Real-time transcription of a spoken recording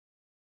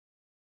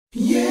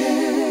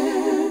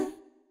Yeah,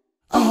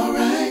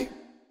 alright.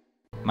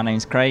 My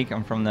name's Craig,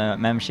 I'm from the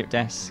membership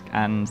desk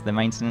and the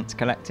maintenance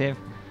collective.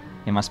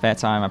 In my spare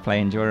time I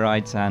play in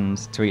joyrides and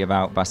tweet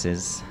about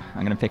buses.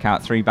 I'm going to pick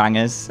out 3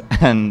 bangers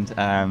and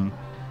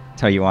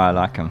tell you why I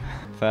like them.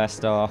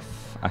 First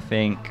off, I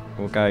think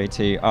we'll go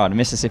to, the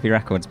Mississippi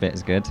Records bit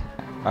is good.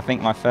 I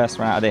think my first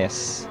one out of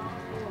this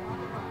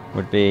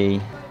would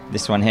be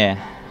this one here.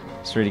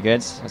 It's really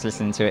good. I was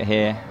listening to it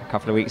here a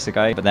couple of weeks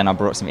ago, but then I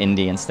brought some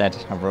indie instead.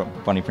 I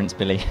brought Bonnie Prince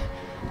Billy.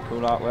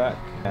 Cool artwork.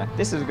 Yeah.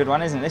 This is a good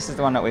one, isn't it? This is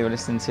the one that we were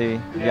listening to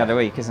the other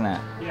week, isn't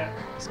it? Yeah.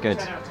 It's good.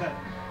 10 out of 10.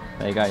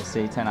 There you go,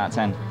 see, 10 out of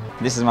 10.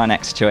 This is my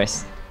next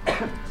choice.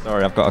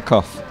 Sorry, I've got a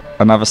cough.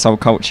 Another Soul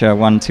Culture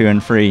 1, 2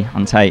 and 3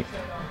 on tape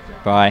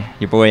by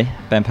your boy,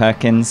 Ben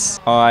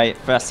Perkins. I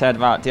first heard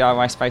about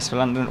DIY Space for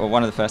London, or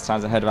one of the first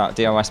times I heard about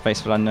DIY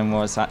Space for London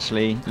was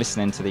actually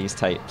listening to these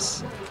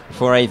tapes.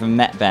 Before I even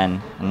met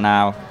Ben, and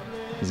now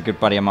he's a good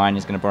buddy of mine,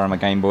 he's going to borrow my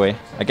Game Boy.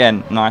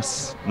 Again,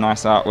 nice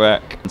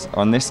artwork.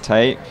 On this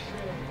tape,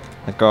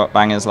 I've got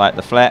bangers like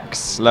The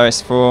Flex,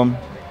 Lowest Form,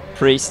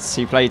 Priests,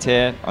 who played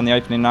here on the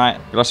opening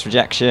night, Lost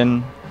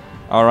Rejection,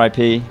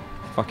 R.I.P.,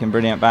 fucking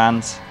brilliant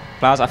bands.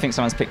 Flowers, I think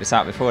someone's picked this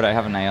out before though,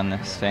 haven't they, on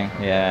this thing?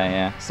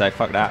 Yeah. So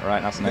fuck that,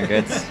 right, that's no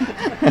good.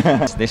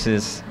 This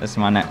is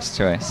my next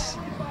choice.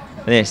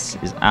 This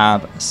is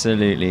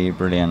absolutely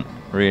brilliant.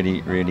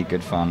 Really, really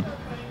good fun.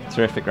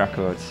 Terrific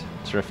record,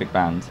 terrific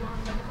band. Do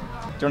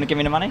you want to give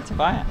me the money to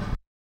buy it?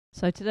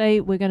 So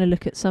today we're going to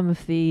look at some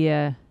of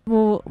the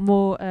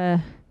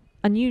more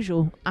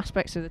unusual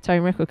aspects of the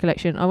Tome record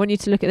collection. I want you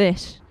to look at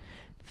this.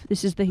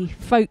 This is the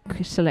folk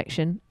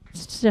selection.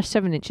 It's just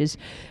 7 inches.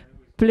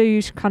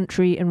 Blues,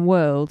 country and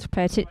world.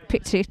 Pay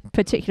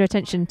particular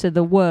attention to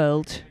the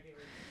world.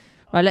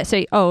 Right, let's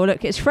see. Oh,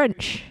 look, it's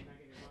French.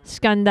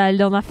 Scandale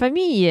dans la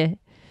famille.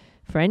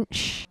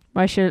 French.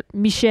 Michel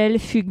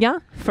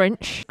Fugain.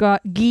 French.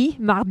 Got Guy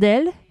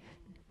Mardel.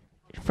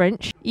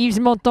 French. Yves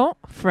Montand.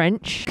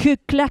 French. Que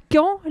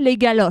claquant les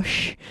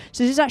galoches.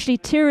 So this is actually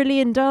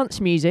Tyrolean dance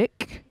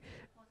music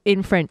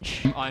in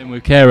French. I'm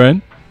with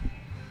Karen.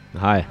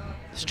 Hi,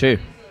 it's true.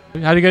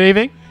 Had a good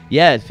evening?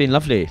 Yeah, it's been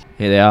lovely.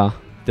 Here they are.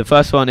 The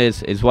first one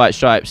is White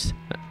Stripes.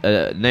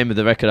 Name of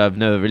the record I've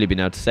never really been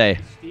able to say.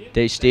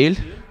 Des Steel.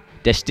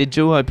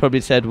 Destigel, I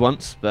probably said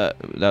once, but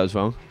that was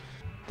wrong.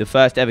 The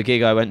first ever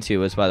gig I went to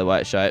was by the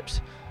White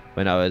Stripes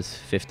when I was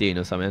 15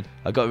 or something.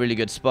 I got a really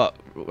good spot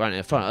right in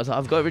the front. I was like,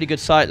 I've got a really good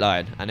sight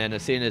line. And then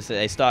as soon as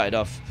they started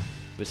off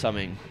with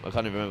something, I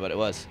can't even remember what it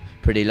was,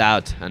 pretty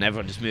loud, and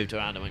everyone just moved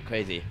around and went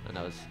crazy.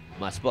 And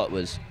my spot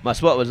was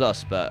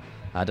lost, but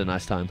I had a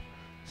nice time.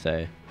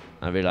 So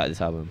I really like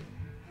this album.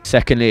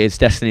 Secondly, it's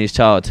Destiny's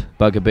Child,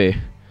 Bugaboo,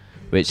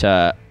 which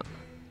I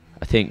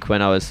think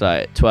when I was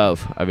like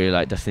 12, I really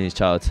liked Destiny's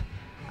Child,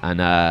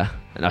 and I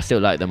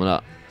still like them a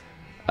lot.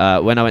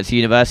 When I went to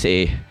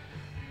university,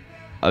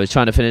 I was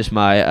trying to finish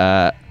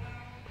my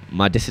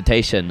my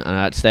dissertation, and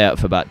I had to stay up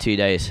for about 2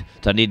 days.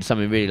 So I needed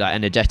something really like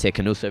energetic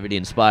and also really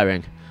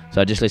inspiring. So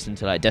I just listened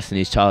to like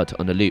Destiny's Child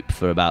on a loop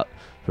for about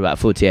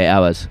 48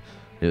 hours.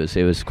 It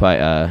was quite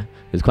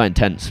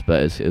intense,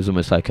 but it was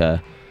almost like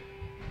a,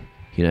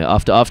 you know,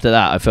 after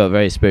that I felt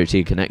very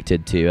spiritually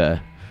connected to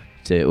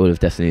all of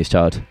Destiny's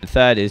Child. The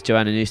third is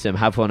Joanna Newsom,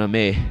 Have One on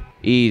Me.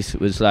 Ease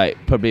was like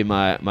probably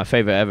my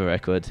favourite ever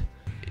record.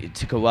 It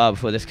took a while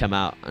before this came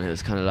out, and it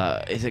was kind of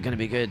like, is it going to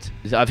be good?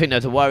 I think there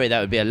was a worry that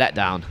it would be a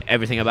letdown.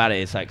 Everything about it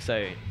is like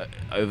so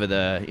over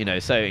the, you know,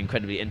 so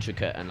incredibly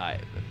intricate and like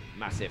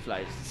massive,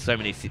 like so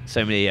many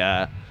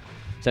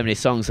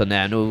songs on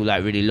there, and all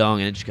like really long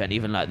and intricate, and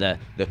even like the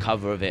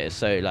cover of it is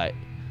so like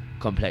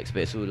complex,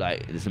 but it's all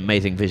like this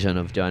amazing vision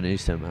of Joanna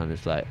Newsom, and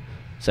it's like,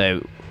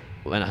 so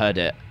when I heard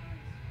it,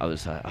 I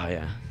was like, oh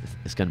yeah,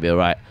 it's going to be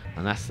alright,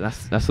 and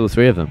that's all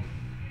 3 of them.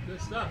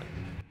 Good stuff.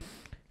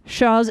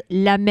 Charles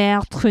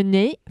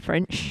Lamertrenay,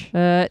 French.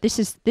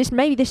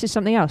 Maybe this is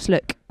something else.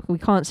 Look, we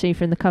can't see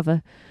from the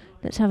cover.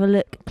 Let's have a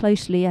look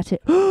closely at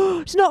it.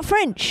 It's not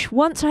French.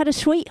 Once I Had a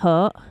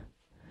Sweetheart,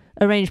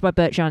 arranged by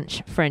Bert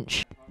Jansch,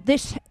 French.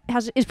 This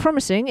is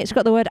promising. It's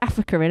got the word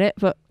Africa in it,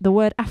 but the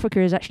word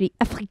Africa is actually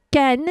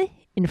Africaine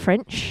in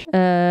French.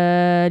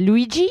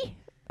 Luigi,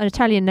 an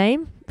Italian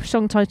name.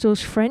 Song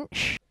title's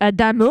French.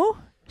 Adamo,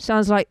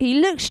 sounds like he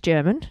looks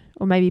German,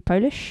 or maybe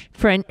Polish.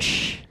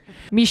 French.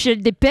 Michel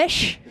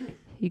Dépêche,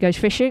 he goes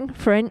fishing,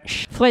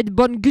 French. Fred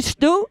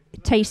Bongusto,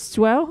 tastes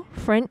well,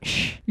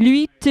 French.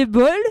 Louis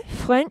Tebol,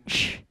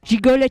 French.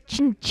 Gigola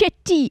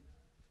Cincetti,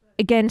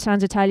 again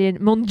sounds Italian.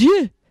 Mon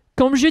Dieu,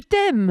 comme je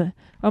t'aime.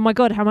 Oh my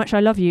God, how much I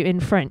love you in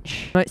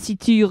French. Si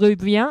tu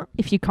reviens,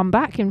 if you come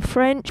back in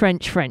French.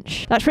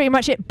 French. That's pretty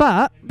much it.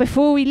 But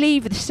before we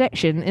leave this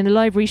section in the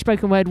library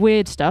spoken word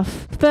weird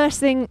stuff,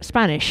 first thing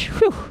Spanish.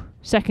 Whew.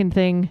 Second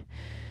thing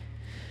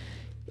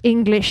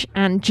English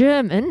and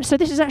German. So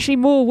this is actually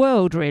more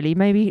world, really.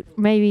 Maybe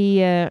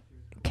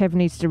Kev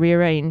needs to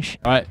rearrange.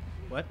 Right.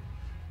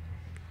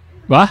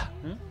 What?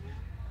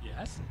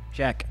 Yes.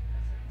 Check.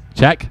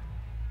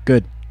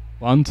 Good.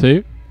 1,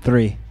 2,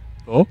 3,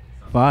 4,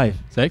 5.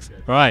 6.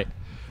 Right.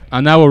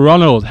 And now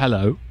Ronald,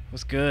 hello.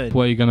 What's good?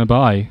 What are you going to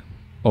buy?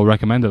 Or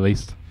recommend at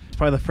least? It's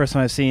probably the first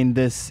time I've seen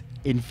this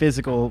in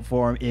physical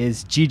form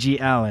is G.G.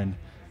 Allen.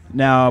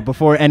 Now,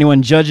 before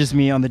anyone judges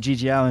me on the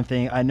G.G. Allen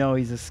thing, I know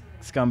he's a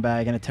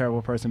scumbag and a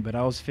terrible person, but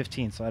I was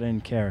 15, so I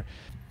didn't care.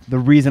 The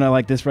reason I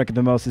like this record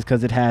the most is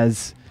because it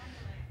has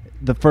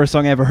the first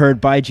song I ever heard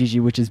by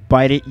G.G., which is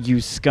Bite It, You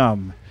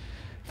Scum.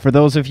 For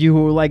those of you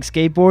who like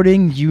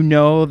skateboarding, you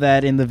know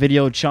that in the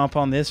video Chomp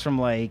on This from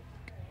like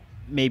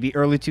maybe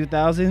early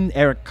 2000,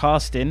 Eric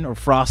Costin, or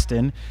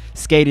Frostin,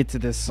 skated to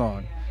this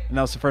song. And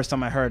that was the first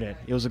time I heard it.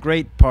 It was a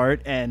great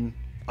part, and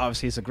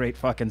obviously it's a great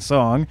fucking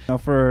song. Now,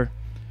 for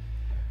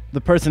the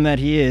person that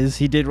he is,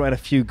 he did write a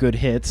few good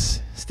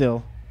hits.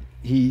 Still,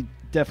 he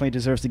definitely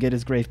deserves to get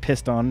his grave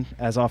pissed on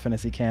as often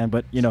as he can,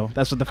 but, you know,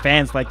 that's what the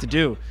fans like to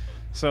do.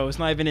 So it's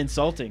not even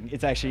insulting.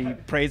 It's actually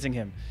praising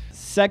him.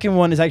 Second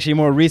one is actually a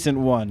more recent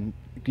one,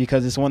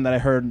 because it's one that I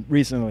heard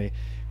recently,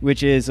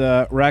 which is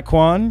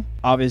Raekwon,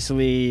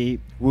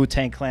 obviously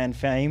Wu-Tang Clan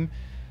fame.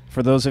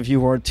 For those of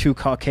you who are too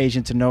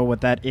Caucasian to know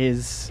what that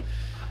is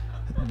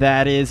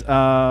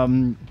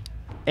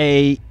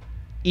a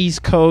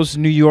East Coast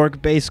New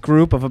York-based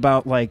group of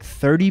about like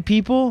 30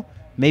 people,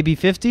 maybe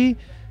 50.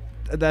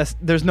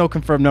 There's no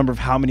confirmed number of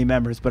how many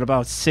members, but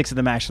about 6 of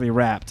them actually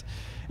rapped,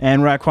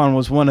 and Raekwon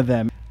was one of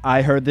them.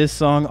 I heard this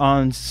song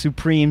on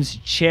Supreme's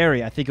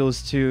Cherry. I think it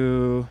was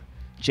to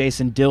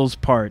Jason Dill's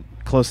part,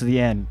 close to the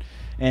end,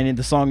 and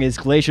the song is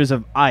Glaciers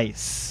of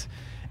Ice.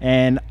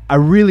 And I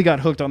really got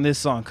hooked on this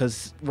song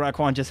because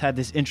Raekwon just had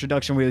this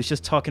introduction where he was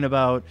just talking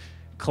about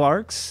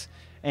Clarks,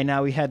 and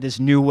now we had this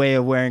new way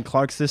of wearing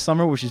Clarks this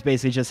summer, which is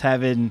basically just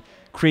having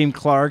cream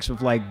Clarks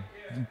with like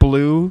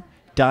blue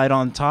dyed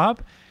on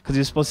top, because he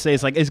was supposed to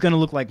say it's going to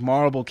look like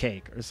marble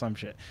cake or some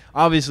shit.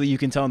 Obviously, you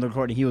can tell in the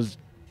recording he was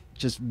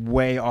just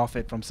way off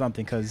it from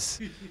something, because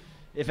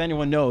if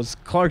anyone knows,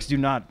 Clarks do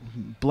not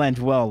blend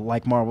well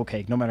like marble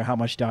cake, no matter how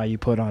much dye you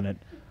put on it.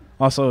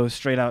 Also,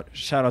 straight out,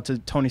 shout out to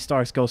Tony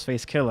Stark's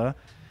Ghostface Killer,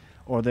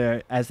 or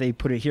their, as they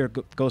put it here,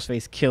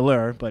 Ghostface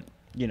Killer, but,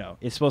 you know,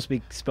 it's supposed to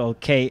be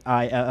spelled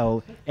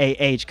Killah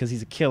because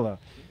he's a killer.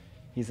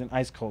 He's an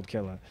ice-cold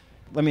killer.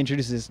 Let me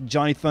introduce this.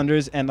 Johnny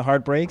Thunders and the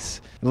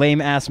Heartbreaks,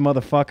 Lame-Ass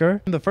Motherfucker.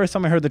 The first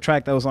time I heard the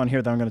track that was on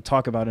here that I'm going to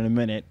talk about in a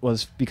minute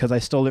was because I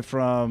stole it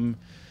from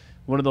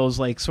one of those,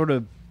 like, sort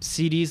of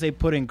CDs they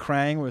put in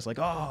Krang, where it's like,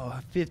 oh,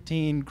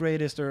 15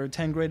 greatest or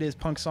 10 greatest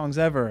punk songs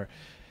ever.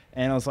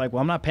 And I was like,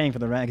 well, I'm not paying for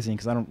the magazine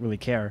because I don't really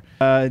care.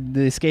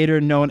 The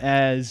skater known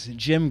as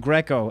Jim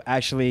Greco,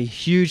 actually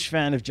huge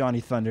fan of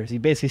Johnny Thunders. He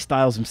basically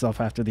styles himself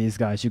after these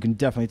guys. You can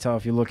definitely tell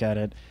if you look at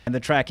it. And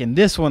the track in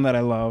this one that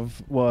I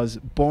love was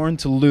Born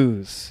to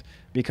Lose,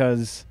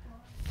 because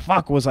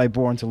fuck was I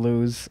born to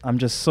lose. I'm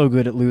just so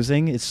good at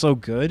losing. It's so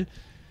good,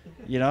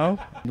 you know?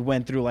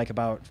 Went through like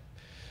about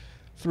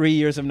 3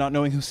 years of not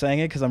knowing who sang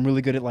it, because I'm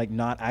really good at like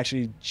not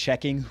actually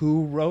checking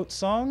who wrote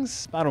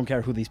songs. I don't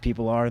care who these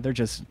people are. They're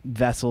just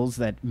vessels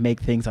that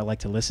make things I like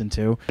to listen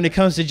to. When it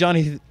comes to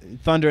Johnny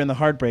Thunder and the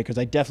Heartbreakers,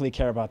 I definitely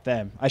care about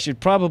them. I should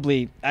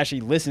probably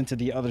actually listen to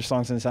the other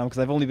songs in this album, because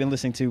I've only been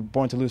listening to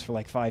Born to Lose for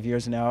like 5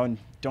 years now and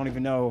don't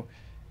even know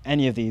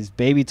any of these.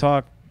 Baby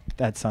Talk,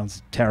 that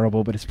sounds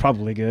terrible, but it's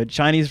probably good.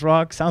 Chinese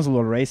Rock sounds a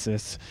little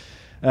racist.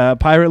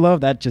 Pirate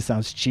Love, that just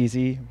sounds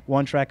cheesy.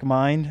 One Track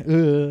Mind.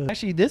 Ugh.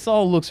 Actually, this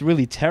all looks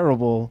really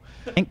terrible.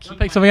 Pick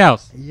something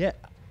else. Yeah,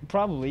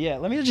 probably, yeah.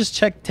 Let me just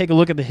take a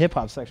look at the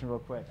hip-hop section real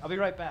quick. I'll be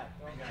right back.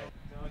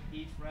 Doug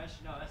E. Fresh?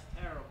 No, that's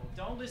terrible.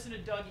 Don't listen to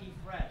Doug E.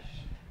 Fresh.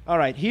 All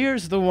right,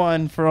 here's the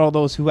one for all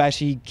those who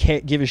actually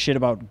give a shit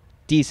about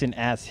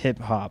decent-ass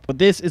hip-hop. But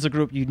this is a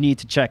group you need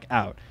to check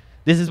out.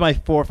 This is my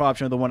fourth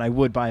option of the one I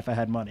would buy if I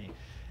had money.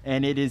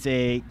 And it is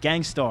a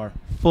Gangstar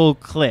full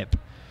clip.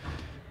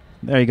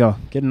 There you go.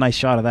 Get a nice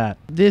shot of that.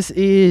 This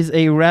is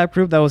a rap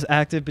group that was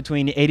active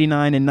between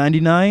 89 and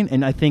 99,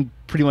 and I think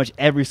pretty much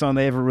every song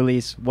they ever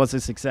released was a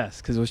success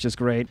because it was just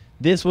great.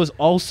 This was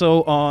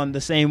also on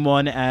the same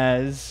one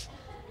as,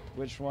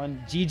 which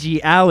one?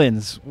 G.G.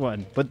 Allen's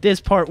one. But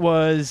this part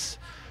was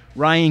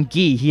Ryan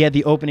Gee. He had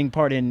the opening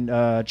part in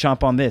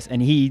Chomp on This,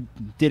 and he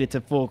did it to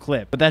full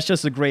clip. But that's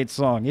just a great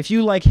song. If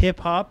you like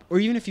hip-hop, or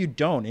even if you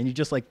don't, and you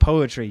just like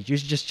poetry, you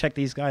should just check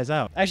these guys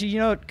out. Actually, you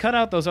know what? Cut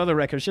out those other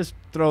records. Just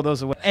throw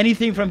those away.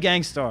 Anything from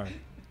Gangstar.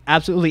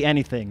 Absolutely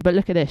anything. But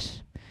look at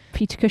this.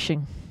 Peter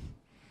Cushing.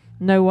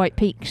 No White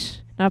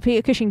Peaks. Now,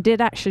 Peter Cushing did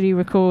actually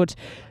record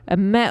a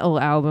metal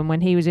album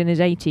when he was in his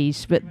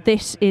 80s, but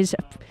this is...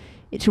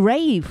 it's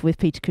rave with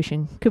Peter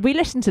Cushing. Could we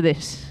listen to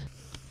this?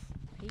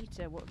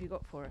 Peter, what have you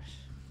got for us?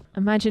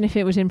 Imagine if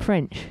it was in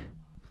French.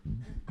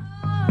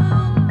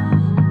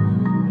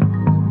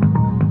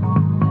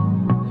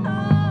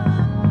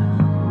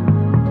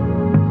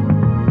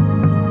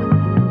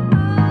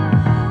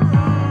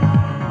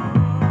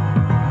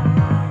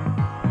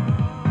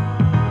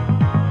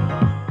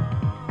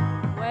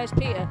 Where's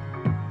Peter?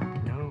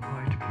 No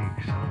white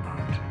peaks on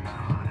mountains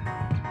high.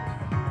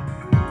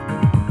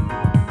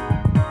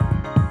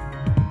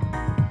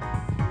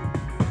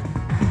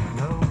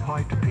 No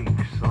white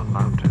peaks on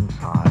mountains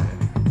high,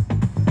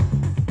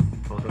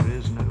 for there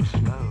is no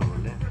snow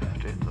left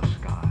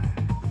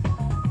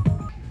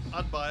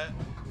I'd buy it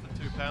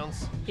for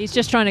 £2. He's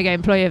just trying to get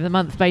Employee of the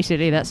Month,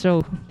 basically. That's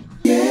all.